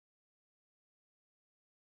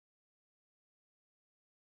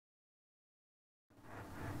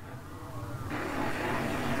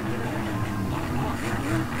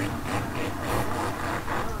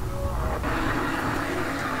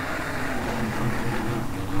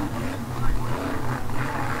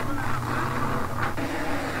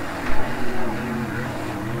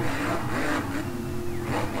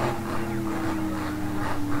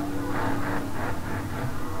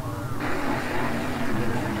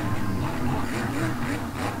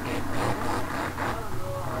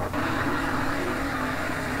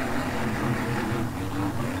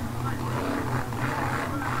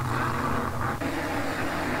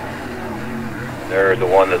there's the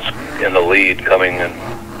one that's in the lead coming in.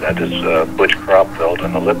 That is Butch Cropfeld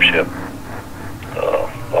in the lip ship.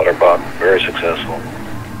 Lauterbach, very successful.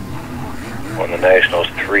 Won the Nationals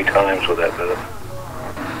 3 times with that boat.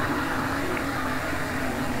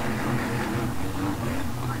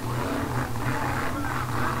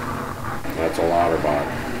 That's a Lauterbach.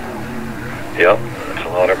 Yep, that's a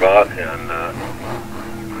Lauterbach, and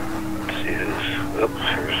let's see,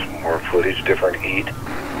 here's more footage, different heat.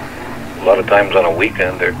 A lot of times on a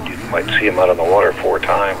weekend, you might see them out on the water 4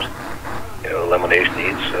 times. You know, elimination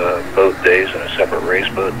heats, both days, and a separate race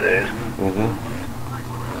both days. Mm-hmm.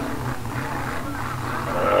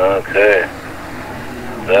 Okay,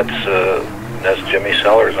 that's Jimmy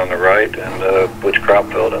Sellers on the right, and Butch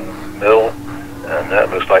Cropfeld in the middle, and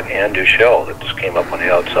that looks like Ann Duchel that just came up on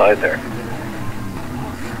the outside there.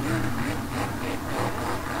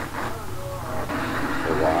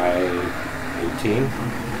 The Y18?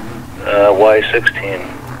 Y16.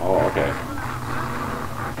 Oh, okay.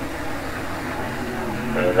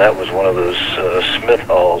 And that was one of those Smith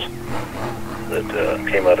hulls that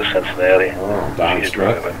came out of Cincinnati. Oh, Don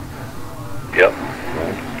Smith? Yep.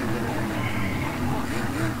 Okay.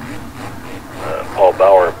 Paul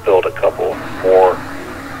Bauer built a couple more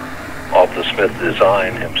off the Smith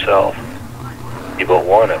design himself. He built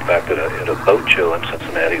one, in fact, at a boat show in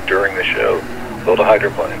Cincinnati during the show. Built a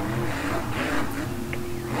hydroplane.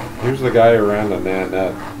 He was the guy who ran the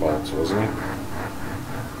Nanette boats, wasn't he?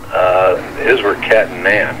 His were Cat and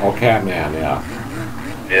Nan. Oh, Catman, yeah.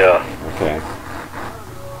 Yeah. Okay.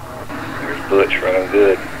 There's Butch running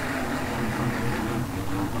good.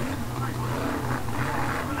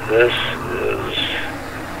 This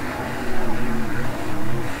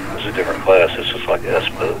is a different class. This is like S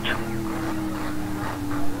boats.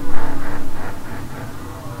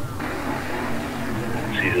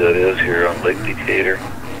 See who that is here on Lake Decatur.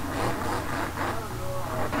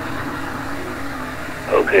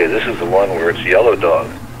 Okay, this is the one where it's Yellow Dog,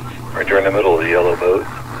 right there in the middle of the yellow boat.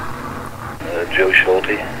 Joe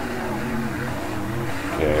Schulte.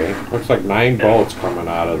 Okay. Looks like 9 boats coming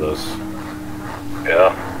out of this.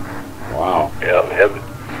 Yeah. Wow. Yeah,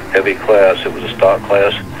 heavy class. It was a stock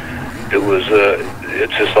class. It was,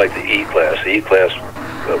 it's just like the E class. The E class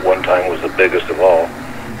at one time was the biggest of all,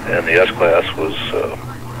 and the S class was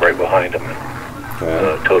right behind them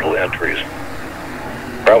in total entries.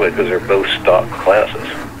 Probably because they're both stock classes.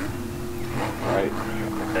 Right.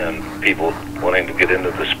 And people wanting to get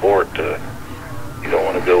into the sport, you don't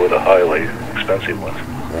want to go with the highly expensive ones.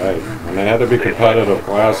 Right. And they had to be competitive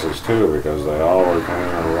classes too, because they all were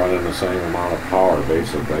kind of running the same amount of power,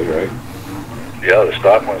 basically, right? Yeah, the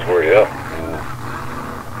stock ones were, yeah.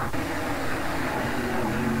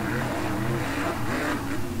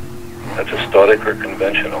 That's a static or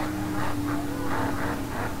conventional.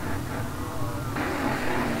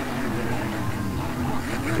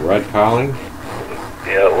 Red Colling?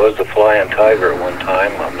 Yeah, it was the Flying Tiger at one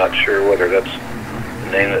time. I'm not sure whether that's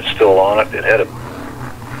the name that's still on it. It had a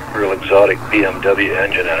real exotic BMW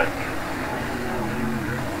engine in it.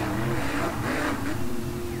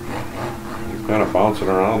 He's kind of bouncing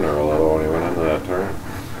around there a little when he went into that turn.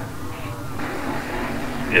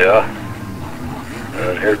 Yeah.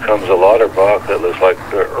 And here comes a Lauterbach that looks like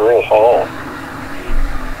Earl Hall.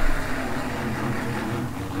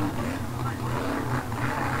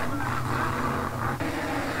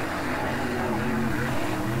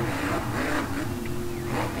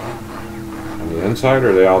 Inside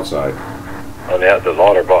or the outside? On the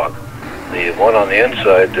Lauterbach. The one on the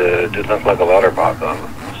inside didn't look like a Lauterbach.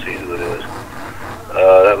 Let's see who it is.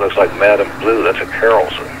 That looks like Madame Blue. That's a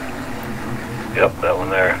Carlson. Yep, that one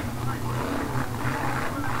there.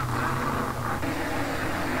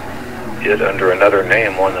 Yet under another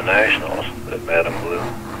name won the Nationals, that Madame Blue.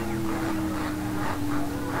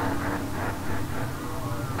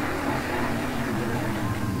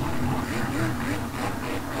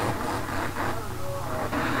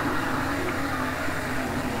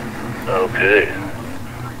 Okay,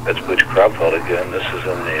 that's Butch Cropfeld again. This is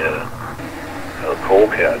in the Coal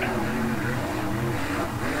Cat.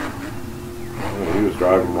 Well, he was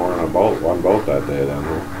driving more than one boat that day then,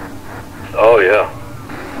 huh? Oh yeah.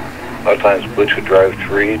 A lot of times Butch would drive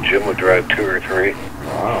 3, Jim would drive 2 or 3.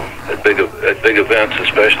 Wow. At big events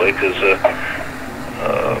especially, because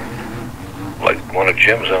like one of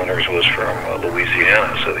Jim's owners was from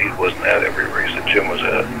Louisiana, so he wasn't at every race that Jim was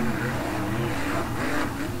at.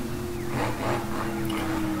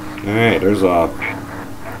 Alright, there's a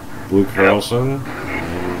Blue Carlson,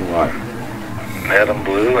 and what? Madame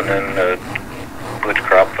Blue, and then Butch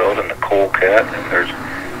Cropfeld and the Coal Cat, and there's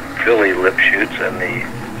Philly Lip Shoots, and the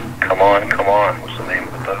Come On, Come On was the name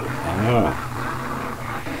of the boat. Ah.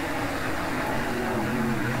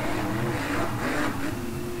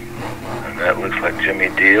 That looks like Jimmy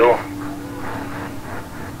Deal.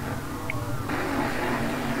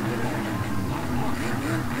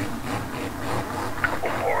 Couple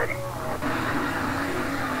more.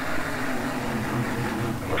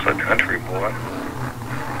 Looks like Country Boy.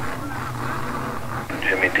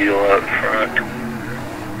 Jimmy Deal out front.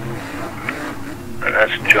 And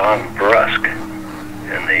that's John Brusk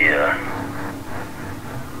in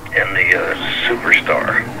the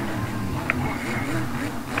Superstar.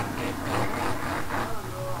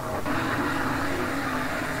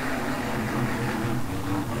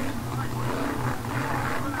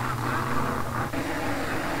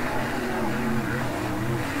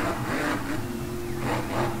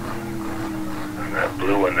 And that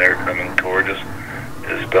blue one there coming towards us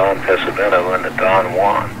is Don Pesavento and the Don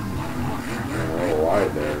Juan. A little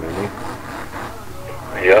wide there, maybe.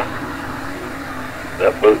 Yeah.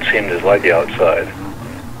 That boat seemed to like the outside.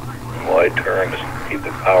 Wide turn, just keep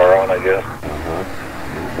the power on, I guess.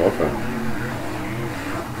 Perfect.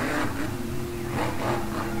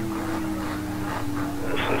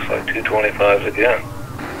 This looks like 225s again.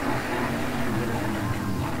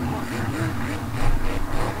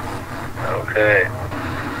 Okay,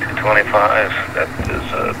 225s.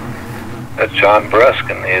 That's John Brusk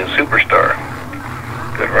in the Superstar.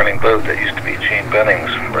 Good running boat. That used to be Gene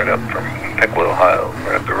Bennings, right up from Pickwood, Ohio,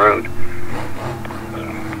 right up the road.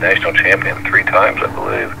 National champion 3 times, I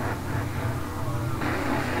believe.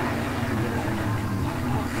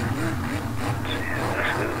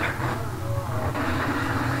 Let's see,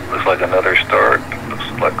 looks like another start. Looks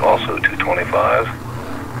like also 225.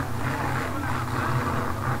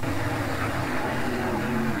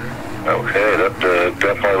 Okay, that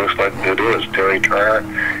definitely looks like it is Terry Turner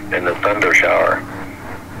in the Thunder Shower.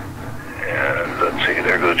 And let's see,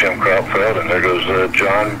 there goes Jim Cropfeld, and there goes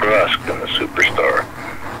John Brusk in the Superstar.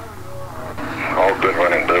 All good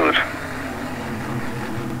running boats.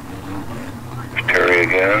 There's Terry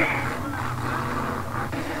again.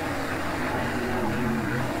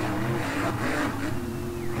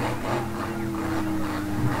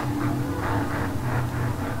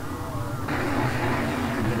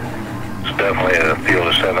 It's definitely a field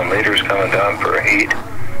of 7 meters coming down for a heat.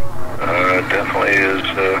 Definitely is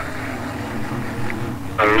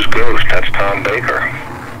Rose Ghost. That's Tom Baker.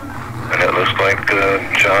 And it looks like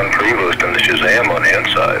John Prevost and the Shazam on the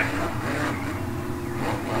inside.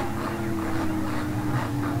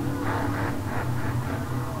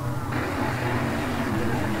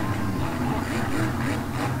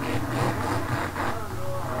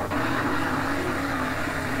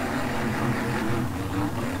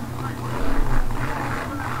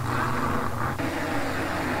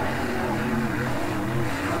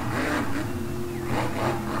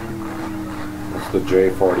 The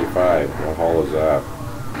J45, what hull is that?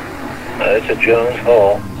 It's a Jones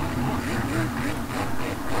hull.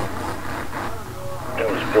 It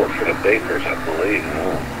was built for the Bakers, I believe.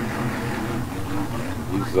 Oh.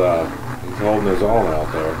 He's holding his own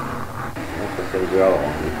out there. I don't think there's the other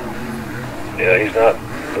one. Yeah, he's not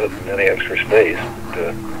putting any extra space.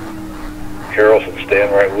 But, Carroll's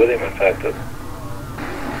staying right with him. In fact,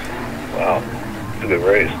 wow, it's a good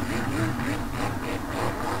race.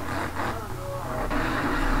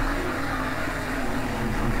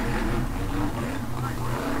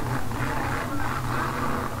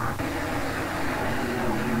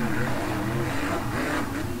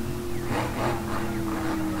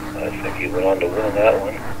 I think he went on to win that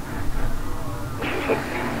one. This is a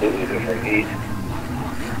completely different heat.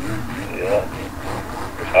 Yeah,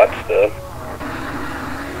 there's hot stuff.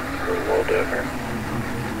 Very well different.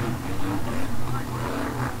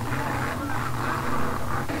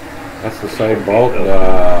 That's the same boat,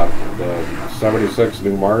 the 76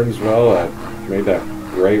 New Martinsville that made that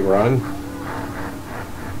great run?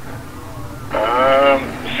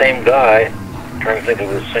 Same guy. I'm trying to think of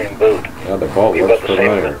the same boat. Yeah, the boat looks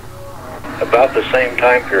familiar. About the same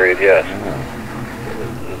time period, yes. Yeah.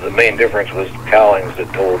 The main difference was cowlings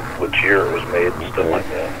that told which year it was made and stuff like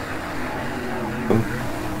that.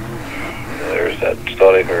 There's that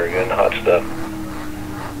Staudinger again, hot stuff.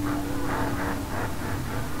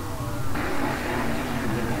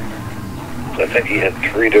 I think he had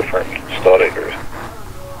 3 different Staudingers.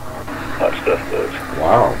 Hot stuff boats.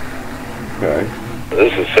 Wow. Okay.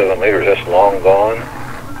 This is 7 meters, that's long gone.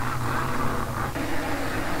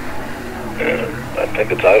 And I think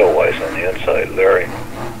it's Edelweiss on the inside, Larry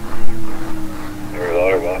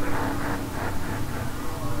Lauterbach.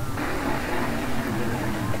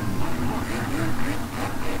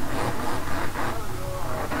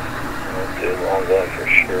 Okay, long gone for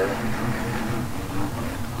sure.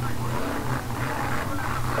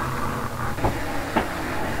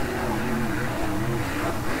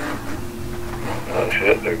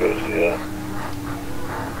 shit, there goes the,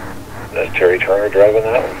 that's Terry Turner driving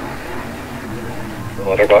that one. The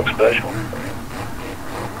letterbox special.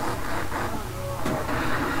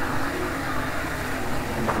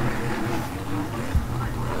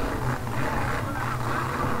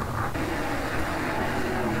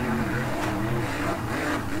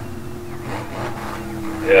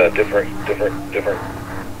 Yeah, different,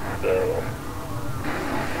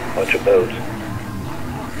 bunch of boats.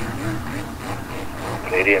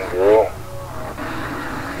 Canadian Girl.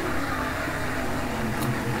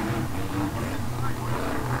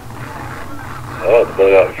 Oh, the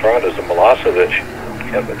boat out in front is the Milosevic,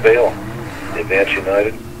 Kent McPhail, the Advance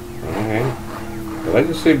United. Mm-hmm. Did I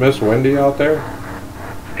just see Miss Wendy out there?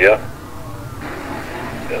 Yeah.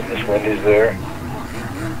 Yeah, Miss Wendy's there.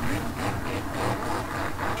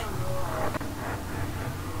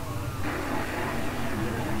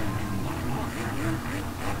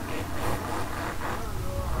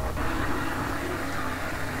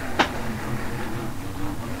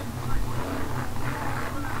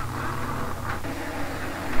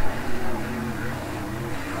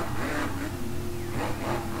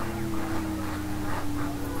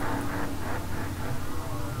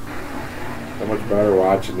 So much better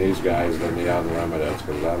watching these guys than the Unlimiteds,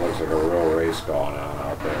 because that looks like a real race going on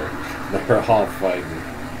out there. They're all fighting.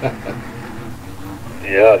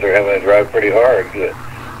 Yeah, they're having to drive pretty hard.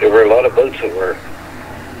 There were a lot of boats that were,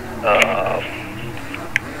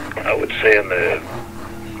 I would say, in the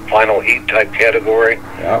final heat type category.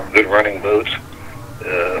 Yeah. Good running boats,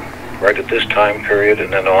 right at this time period,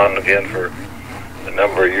 and then on again for a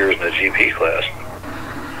number of years in the GP class.